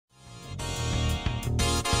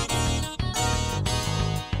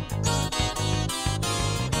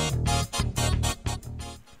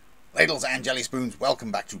Ladles and jelly spoons,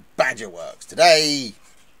 welcome back to Badgerworks. Today,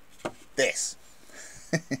 this.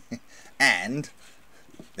 And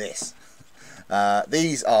this.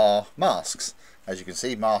 These are masks. As you can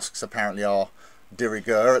see, masks apparently are de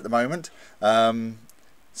rigueur at the moment.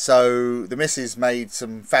 So the missus made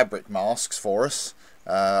some fabric masks for us.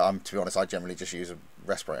 To be honest, I generally just use a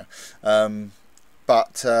respirator. And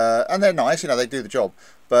they're nice, you know, they do the job.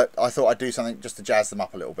 But I thought I'd do something just to jazz them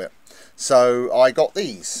up a little bit. So I got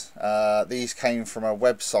these. These came from a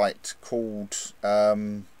website called, I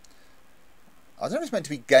don't know if it's meant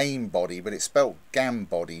to be Game Body, but it's spelled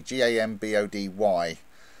Gambody, G-A-M-B-O-D-Y.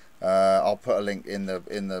 I'll put a link in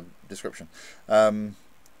the description. At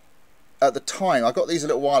the time, I got these a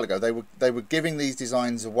little while ago. They were giving these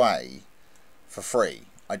designs away for free.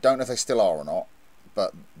 I don't know if they still are or not,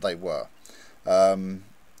 but they were.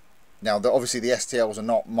 Now, obviously, the STLs are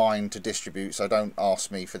not mine to distribute, so don't ask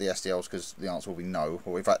me for the STLs because the answer will be no.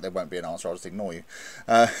 Or in fact, there won't be an answer. I'll just ignore you.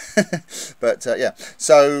 Yeah.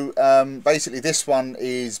 So basically, this one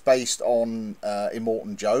is based on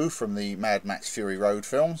Immortan Joe from the Mad Max Fury Road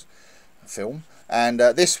film, and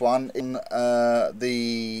this one in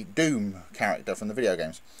the Doom character from the video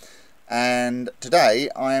games. And today,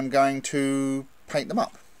 I am going to paint them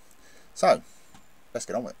up. So let's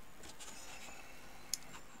get on with it.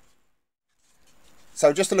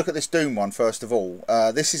 So just to look at this Doom one first of all,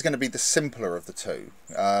 this is going to be the simpler of the two.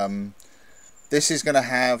 This is going to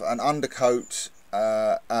have an undercoat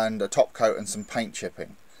and a top coat and some paint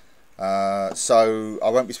chipping. So I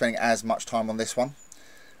won't be spending as much time on this one.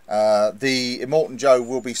 The Immortan Joe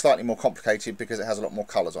will be slightly more complicated because it has a lot more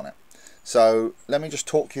colours on it. So let me just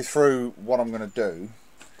talk you through what I'm going to do.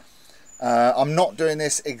 I'm not doing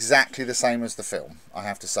this exactly the same as the film, I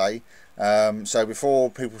have to say. So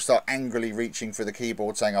before people start angrily reaching for the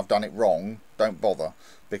keyboard saying I've done it wrong, don't bother,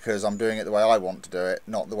 because I'm doing it the way I want to do it,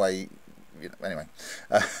 not the way, you know, anyway.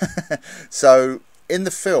 So in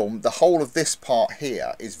the film, the whole of this part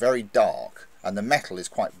here is very dark and the metal is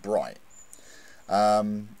quite bright.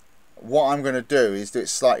 What I'm going to do is do it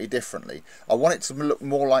slightly differently. I want it to look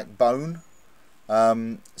more like bone.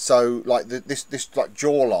 So like this like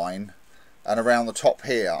jawline and around the top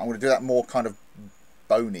here, I'm going to do that more kind of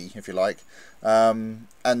bony, if you like, and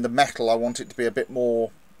the metal I want it to be a bit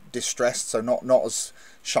more distressed, so not as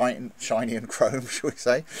shiny and chrome, shall we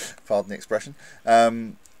say, pardon the expression.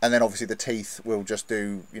 And then obviously the teeth will just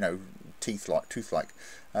do, you know, tooth-like.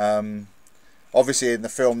 Obviously in the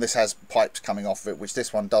film this has pipes coming off of it, which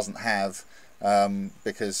this one doesn't have,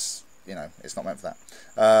 because, you know, it's not meant for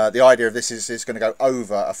that. The idea of this is it's going to go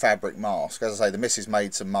over a fabric mask. As I say, the missus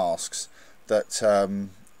made some masks that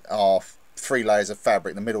are 3 layers of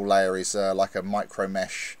fabric. The middle layer is like a micro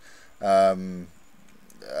mesh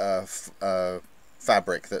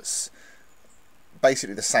fabric that's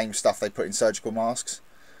basically the same stuff they put in surgical masks.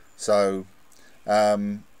 So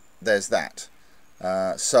there's that.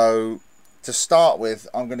 So to start with,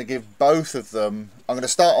 I'm going to give both of them, I'm going to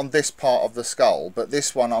start on this part of the skull, but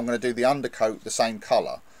this one I'm going to do the undercoat the same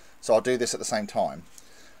colour. So I'll do this at the same time.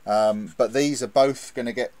 But these are both going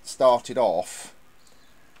to get started off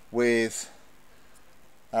with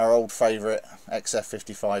our old favourite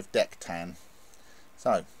XF55 deck tan.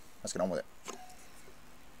 So let's get on with it.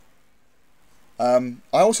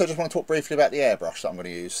 I also just want to talk briefly about the airbrush that I'm going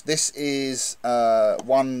to use. This is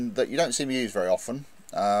one that you don't see me use very often.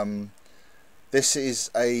 This is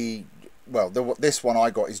this one I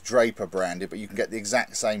got is Draper branded, but you can get the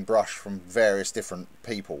exact same brush from various different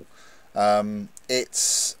people.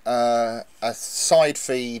 It's a side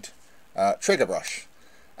feed trigger brush.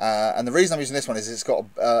 And the reason I'm using this one is it's got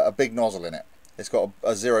a big nozzle in it. It's got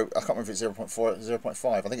a zero, I can't remember if it's 0.4,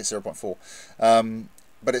 0.5, I think it's 0.4.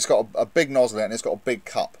 But it's got a big nozzle in it and it's got a big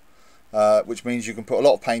cup, which means you can put a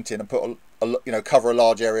lot of paint in and put cover a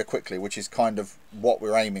large area quickly, which is kind of what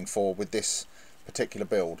we're aiming for with this particular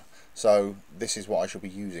build. So this is what I shall be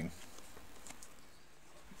using.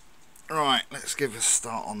 Right, let's give a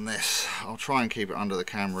start on this. I'll try and keep it under the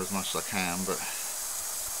camera as much as I can, but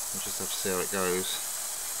we'll just have to see how it goes.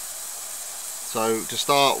 So to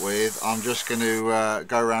start with, I'm just going to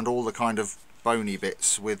go around all the kind of bony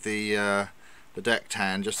bits with the deck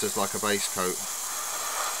tan, just as like a base coat.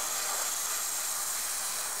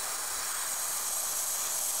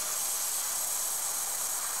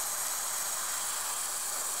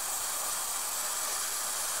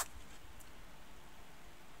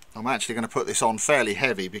 I'm actually going to put this on fairly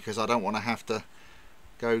heavy because I don't want to have to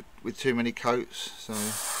go with too many coats. So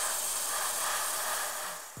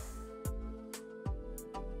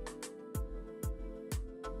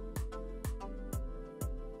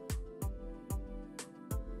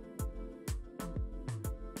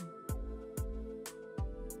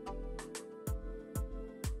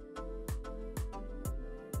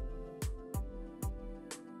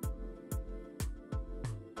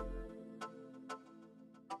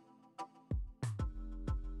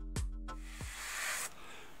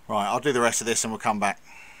Right, I'll do the rest of this and we'll come back.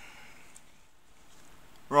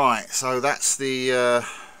 Right, so that's the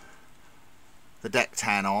deck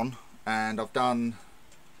tan on, and I've done,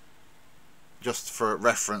 just for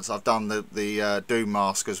reference, I've done the Doom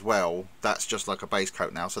mask as well. That's just like a base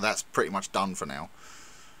coat now, so that's pretty much done for now.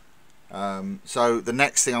 So the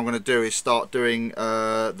next thing I'm going to do is start doing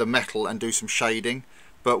the metal and do some shading.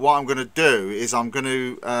 But what I'm going to do is I'm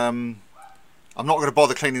not going to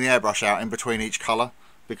bother cleaning the airbrush out in between each colour,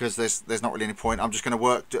 because there's not really any point. I'm just going to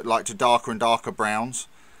work to darker and darker browns.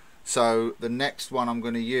 So the next one I'm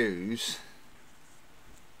going to use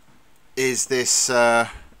is this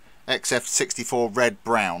XF64 red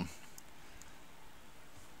brown.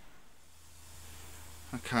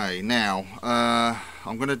 Okay, now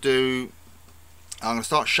I'm going to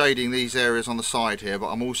start shading these areas on the side here, but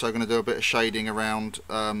I'm also going to do a bit of shading around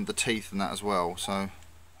the teeth and that as well. So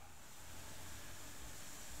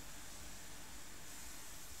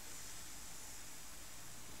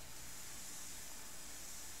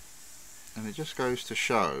and it just goes to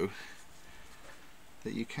show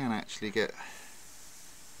that you can actually get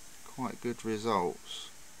quite good results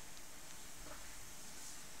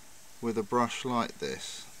with a brush like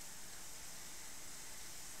this.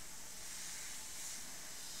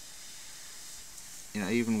 You know,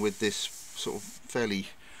 even with this sort of fairly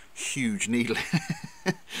huge needle,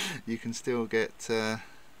 you can still get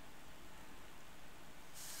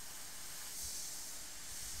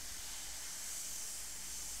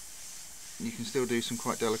you can still do some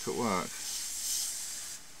quite delicate work.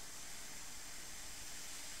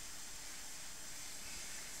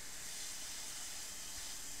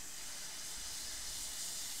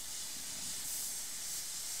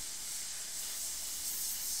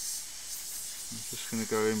 I'm just going to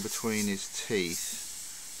go in between his teeth.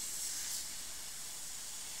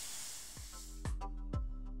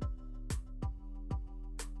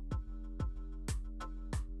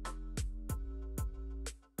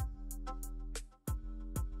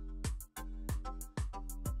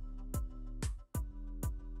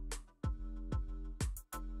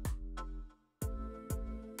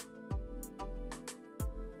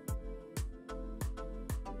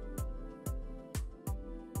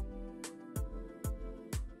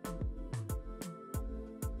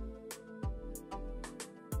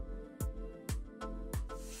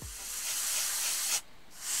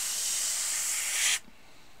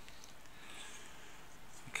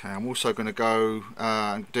 Okay, I'm also going to go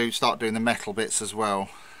and start doing the metal bits as well.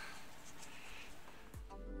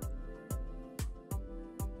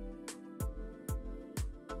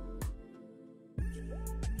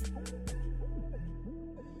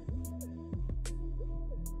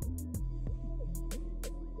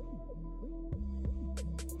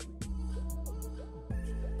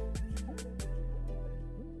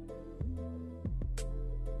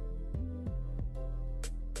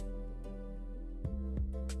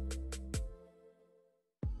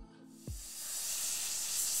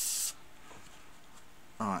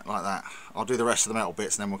 Alright, like that. I'll do the rest of the metal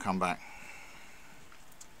bits and then we'll come back.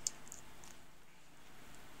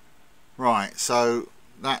 Right, so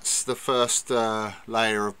that's the first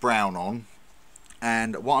layer of brown on,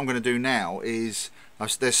 and what I'm going to do now is,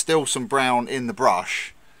 there's still some brown in the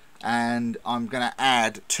brush, and I'm going to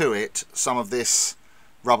add to it some of this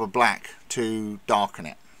rubber black to darken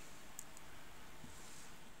it.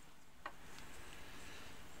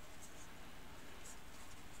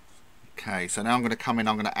 Okay, so now I'm going to come in,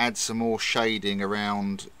 I'm going to add some more shading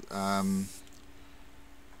around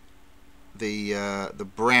the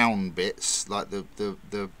brown bits, like the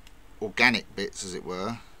organic bits as it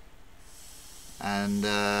were, and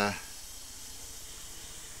then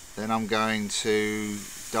I'm going to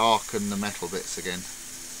darken the metal bits again.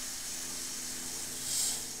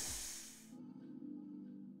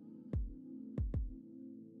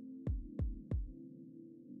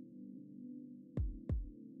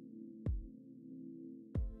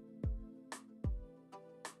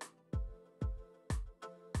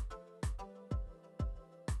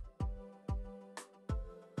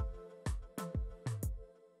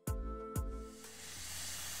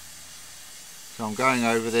 So I'm going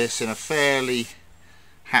over this in a fairly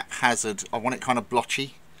haphazard, I want it kind of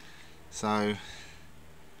blotchy, so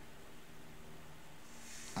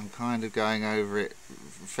I'm kind of going over it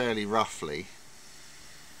fairly roughly.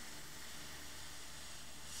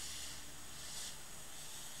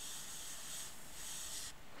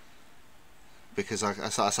 Because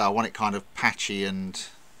as I say, I want it kind of patchy and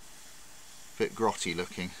a bit grotty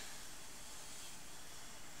looking.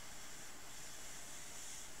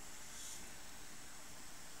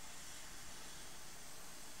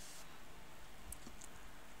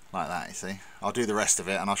 Like that, you see. I'll do the rest of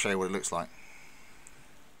it and I'll show you what it looks like.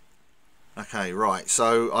 Okay, right,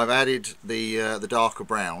 so I've added the darker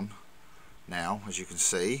brown now, as you can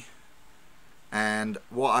see, and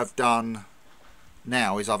what I've done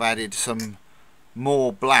now is I've added some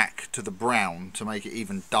more black to the brown to make it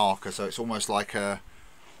even darker, so it's almost like a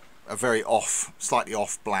very off, slightly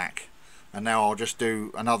off black. And now I'll just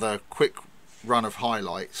do another quick run of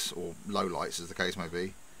highlights, or lowlights as the case may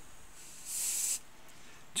be,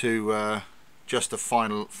 to just to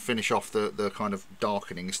finish off the kind of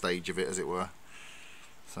darkening stage of it, as it were.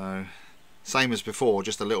 So same as before,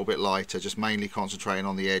 just a little bit lighter, just mainly concentrating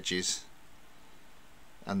on the edges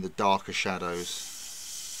and the darker shadows.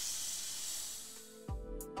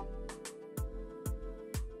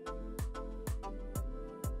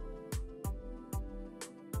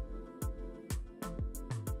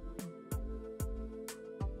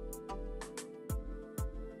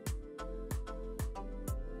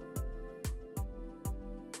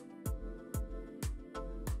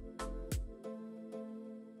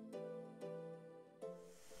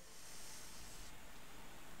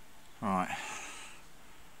 Right,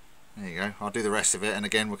 there you go. I'll do the rest of it and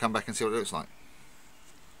again we'll come back and see what it looks like.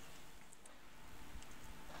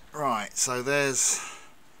 Right, so there's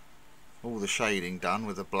all the shading done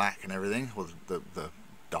with the black and everything, or the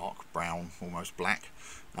dark brown, almost black.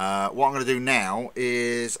 What I'm going to do now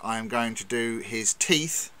is I'm going to do his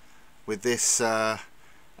teeth with this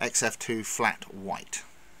XF2 flat white.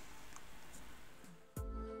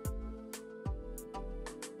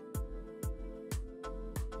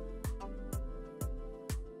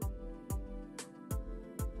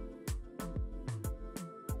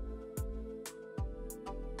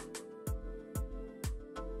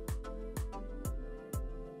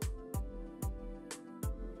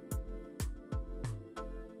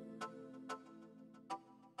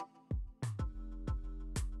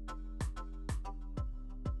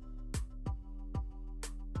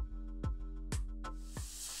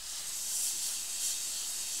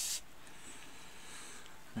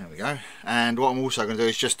 There we go. And what I'm also going to do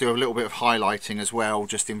is just do a little bit of highlighting as well,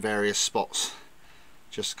 just in various spots.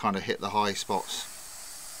 Just kind of hit the high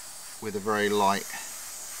spots with a very light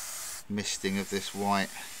misting of this white.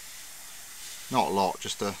 Not a lot,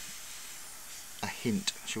 just a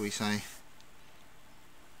hint, shall we say.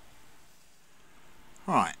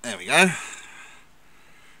 Right, there we go.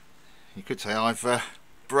 You could say I've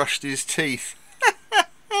brushed his teeth.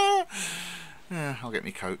 Yeah, I'll get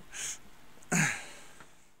me coat.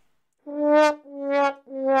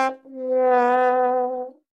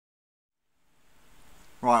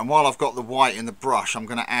 Right, and while I've got the white in the brush, I'm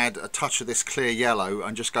going to add a touch of this clear yellow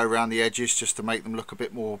and just go around the edges just to make them look a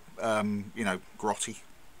bit more, you know, grotty.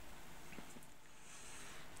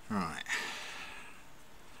 Right.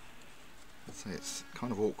 So it's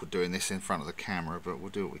kind of awkward doing this in front of the camera, but we'll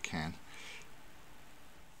do what we can.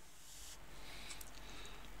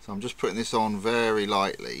 So I'm just putting this on very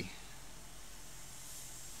lightly.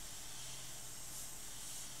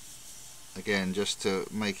 Again, just to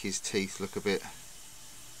make his teeth look a bit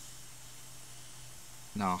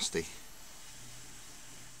nasty,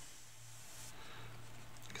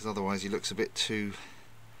 because otherwise he looks a bit too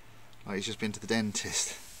like he's just been to the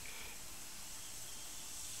dentist.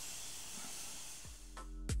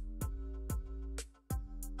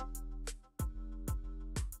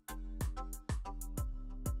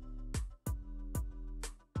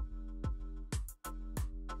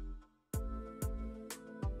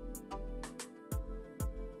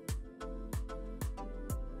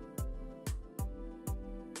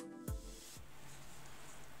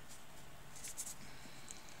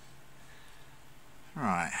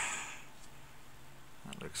 Right,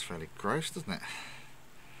 that looks fairly gross, doesn't it?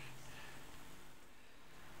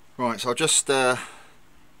 Right, so I've just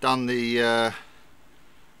done the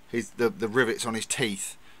rivets on his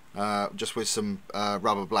teeth just with some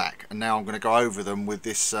rubber black, and now I'm going to go over them with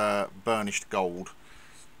this burnished gold.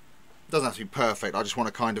 It doesn't have to be perfect, I just want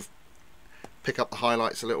to kind of pick up the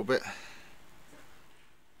highlights a little bit.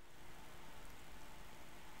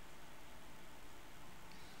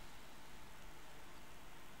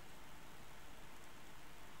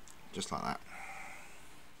 Just like that.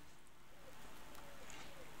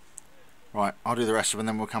 Right, I'll do the rest of them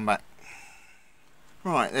and then we'll come back.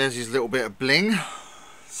 Right, there's his little bit of bling.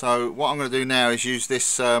 So what I'm going to do now is use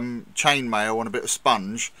this chainmail on a bit of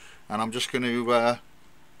sponge, and I'm just going to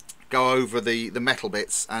go over the metal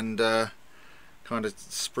bits and kind of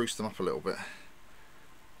spruce them up a little bit.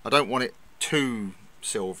 I don't want it too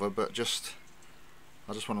silver, but I just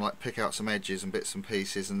want to like pick out some edges and bits and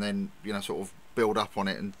pieces, and then, you know, sort of build up on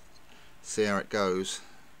it and see how it goes.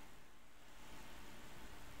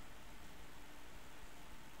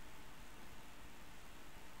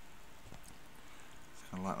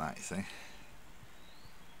 anything.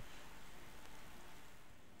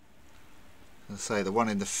 As I say, the one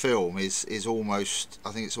in the film is almost,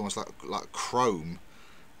 I think it's almost like chrome.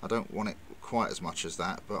 I don't want it quite as much as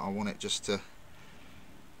that, but I want it just to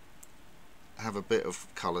have a bit of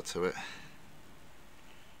colour to it.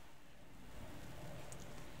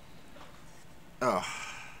 Oh,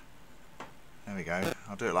 there we go.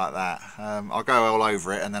 I'll do it like that. I'll go all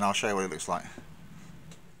over it and then I'll show you what it looks like.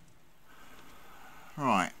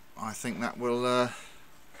 Right, I think that will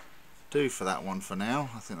do for that one for now.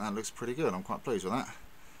 I think that looks pretty good. I'm quite pleased with that.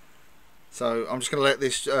 So I'm just going to let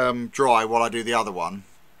this dry while I do the other one,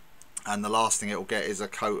 and the last thing it will get is a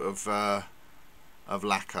coat of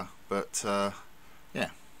lacquer. But yeah,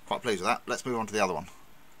 quite pleased with that. Let's move on to the other one.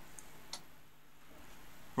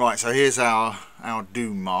 Right, so here's our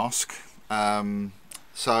Doom mask.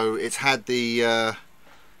 So it's had the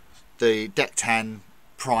deck tan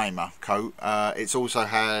primer coat. It's also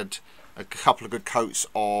had a couple of good coats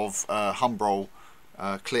of Humbrol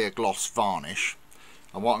clear gloss varnish.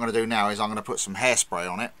 And what I'm going to do now is I'm going to put some hairspray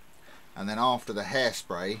on it, and then after the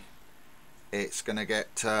hairspray it's going to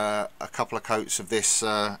get a couple of coats of this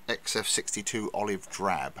XF62 olive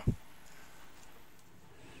drab.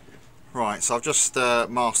 Right, so I've just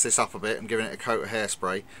masked this up a bit and given it a coat of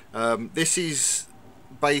hairspray. This is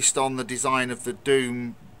based on the design of the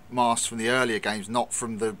Doom mask from the earlier games, not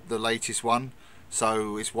from the latest one,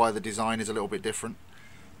 so it's why the design is a little bit different.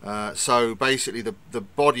 So basically the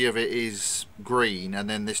body of it is green, and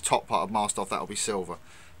then this top part I've masked off, that'll be silver.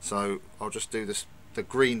 So I'll just do the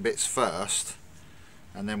green bits first,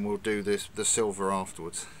 and then we'll do the silver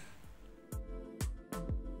afterwards.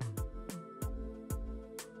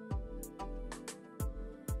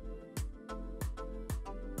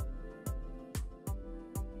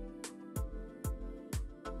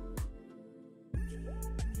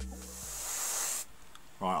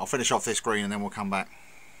 Right, I'll finish off this green and then we'll come back.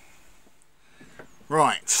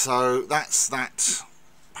 Right, so that's that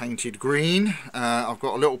painted green. I've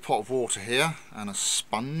got a little pot of water here and a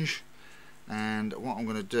sponge, and what I'm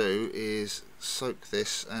going to do is soak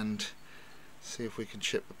this and see if we can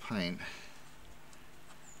chip the paint.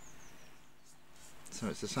 So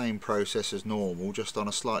it's the same process as normal, just on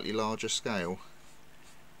a slightly larger scale.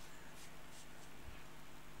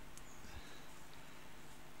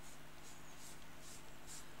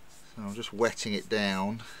 So I'm just wetting it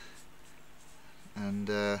down, and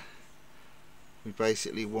we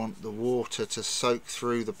basically want the water to soak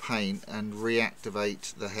through the paint and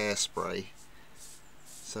reactivate the hairspray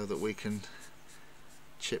so that we can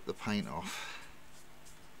chip the paint off.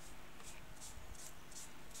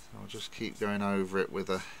 So I'll just keep going over it with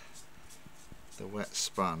the wet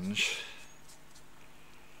sponge,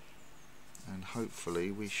 and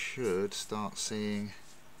hopefully we should start seeing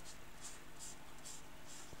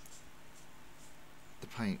the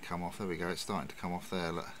paint come off. There we go, it's starting to come off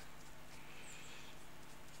there, look.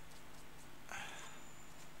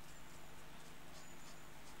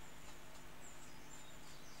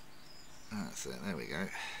 That's it, there we go.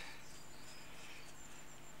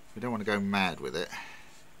 We don't want to go mad with it.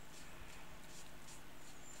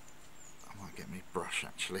 I might get me brush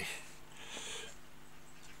actually.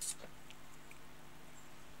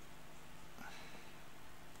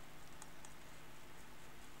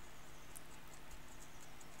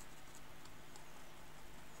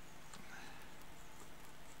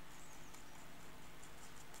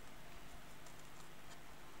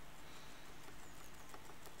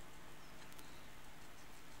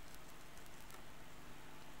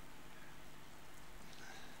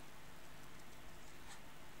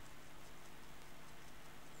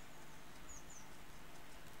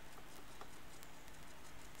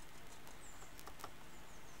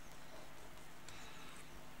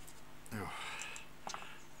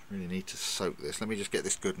 Really need to soak this. Let me just get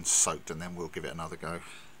this good and soaked and then we'll give it another go.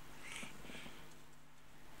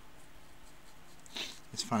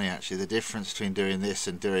 It's funny actually, the difference between doing this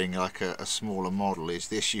and doing like a smaller model is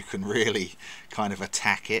this you can really kind of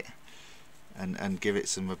attack it and give it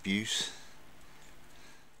some abuse.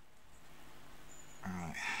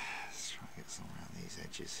 Alright, let's try and get some around these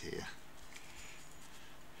edges here.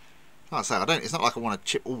 Like I say, it's not like I want to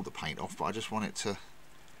chip all the paint off, but I just want it to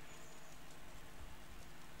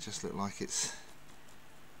just look like it's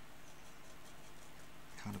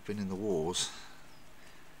kind of been in the wars,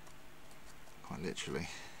 quite literally.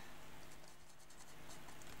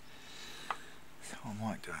 So what I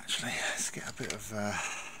might do actually, let's get a bit of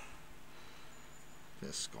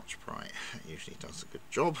Scotch-Brite. That usually does a good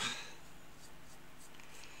job.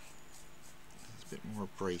 It's a bit more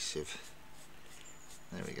abrasive.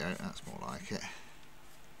 There we go, that's more like it.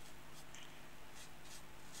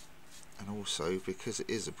 and also because it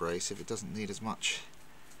is abrasive, it doesn't need as much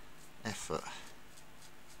effort.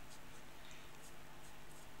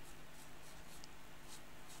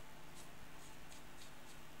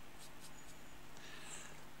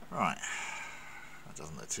 Right, that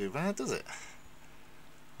doesn't look too bad, does it?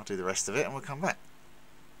 I'll do the rest of it and we'll come back.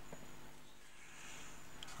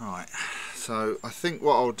 Right, so I think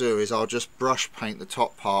what I'll do is I'll just brush paint the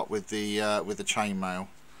top part with the chainmail.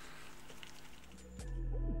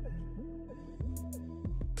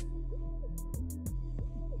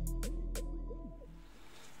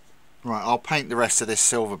 Right, I'll paint the rest of this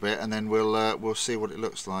silver bit and then we'll see what it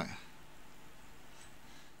looks like.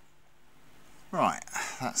 Right,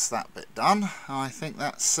 that's that bit done. I think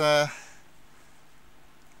that's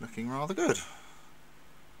looking rather good.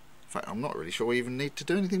 In fact, I'm not really sure we even need to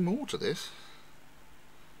do anything more to this.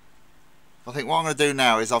 I think what I'm going to do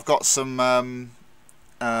now is I've got some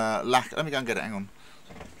lacquer. Let me go and get it, hang on.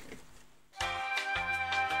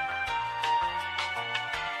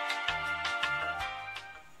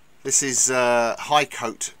 This is High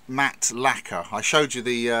Coat matte lacquer. I showed you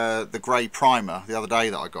the grey primer the other day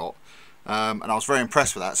that I got, and I was very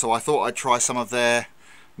impressed with that, so I thought I'd try some of their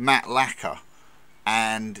matte lacquer,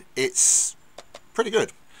 and it's pretty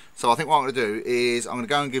good. So I think what I'm going to do is I'm going to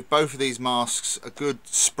go and give both of these masks a good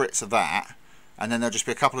spritz of that, and then there'll just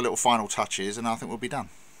be a couple of little final touches and I think we'll be done.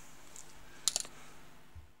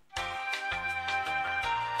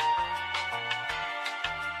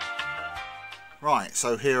 Right,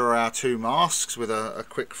 so here are our two masks with a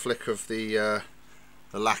quick flick of the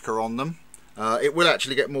lacquer on them. It will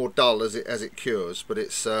actually get more dull as it cures, but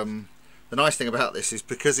it's the nice thing about this is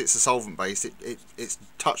because it's a solvent based, it's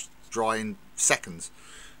touch dry in seconds.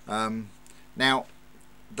 Now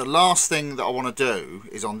the last thing that I want to do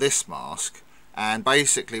is on this mask, and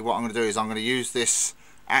basically what I'm going to do is I'm going to use this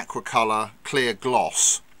aqua colour clear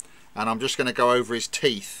gloss, and I'm just going to go over his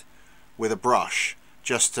teeth with a brush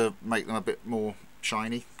just to make them a bit more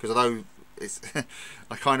shiny, because although it's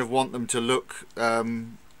I kind of want them to look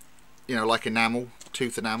you know, like enamel,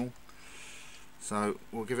 tooth enamel. So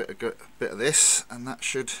we'll give it a good bit of this and that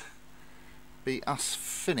should be us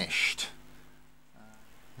finished.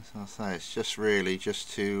 As I say, it's just really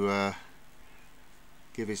just to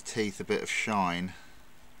give his teeth a bit of shine,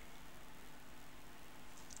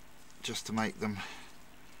 just to make them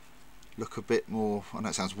look a bit more, I know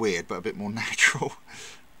it sounds weird, but a bit more natural.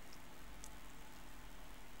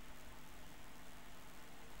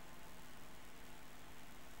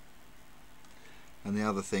 And the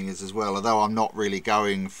other thing is as well, although I'm not really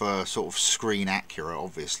going for sort of screen accurate,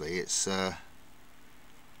 obviously, it's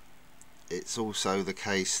also the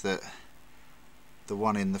case that the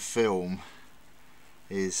one in the film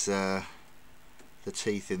is the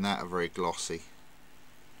teeth in that are very glossy,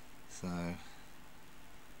 so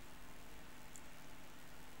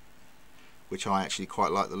which I actually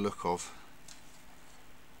quite like the look of.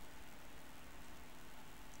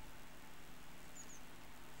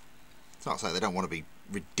 So I'll say they don't want to be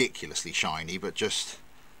ridiculously shiny, but just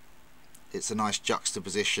it's a nice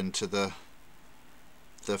juxtaposition to the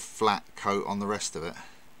flat coat on the rest of it.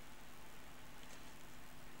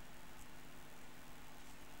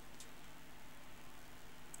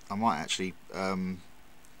 I might actually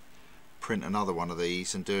print another one of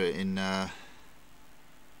these and do it in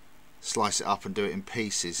slice it up and do it in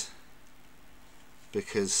pieces,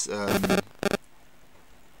 because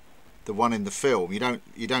the one in the film you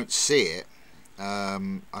don't see it. I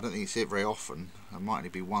don't think you see it very often. It might only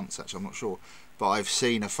be once actually, I'm not sure, but I've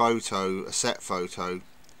seen a photo, a set photo,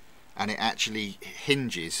 and it actually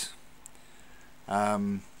hinges.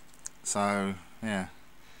 So yeah.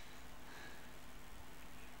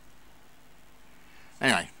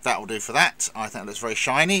 Anyway, that will do for that. I think it looks very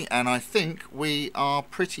shiny, and I think we are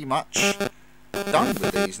pretty much done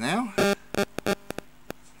with these now.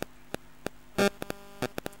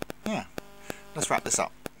 Yeah, let's wrap this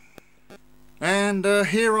up. And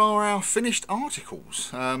here are our finished articles.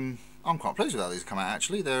 I'm quite pleased with how these have come out.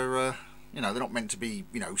 Actually, they're you know, they're not meant to be,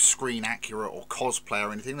 you know, screen accurate or cosplay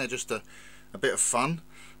or anything. They're just a bit of fun.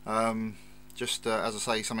 Just as I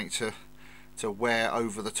say, something to wear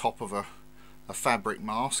over the top of a fabric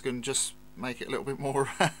mask and just make it a little bit more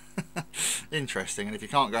interesting. And if you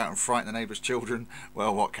can't go out and frighten the neighbour's children,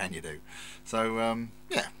 well, what can you do? So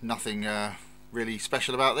yeah, nothing really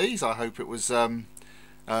special about these. I hope it was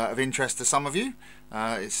of interest to some of you.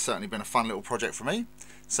 It's certainly been a fun little project for me.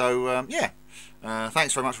 So yeah,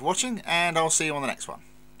 thanks very much for watching, and I'll see you on the next one.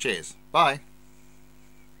 Cheers, bye.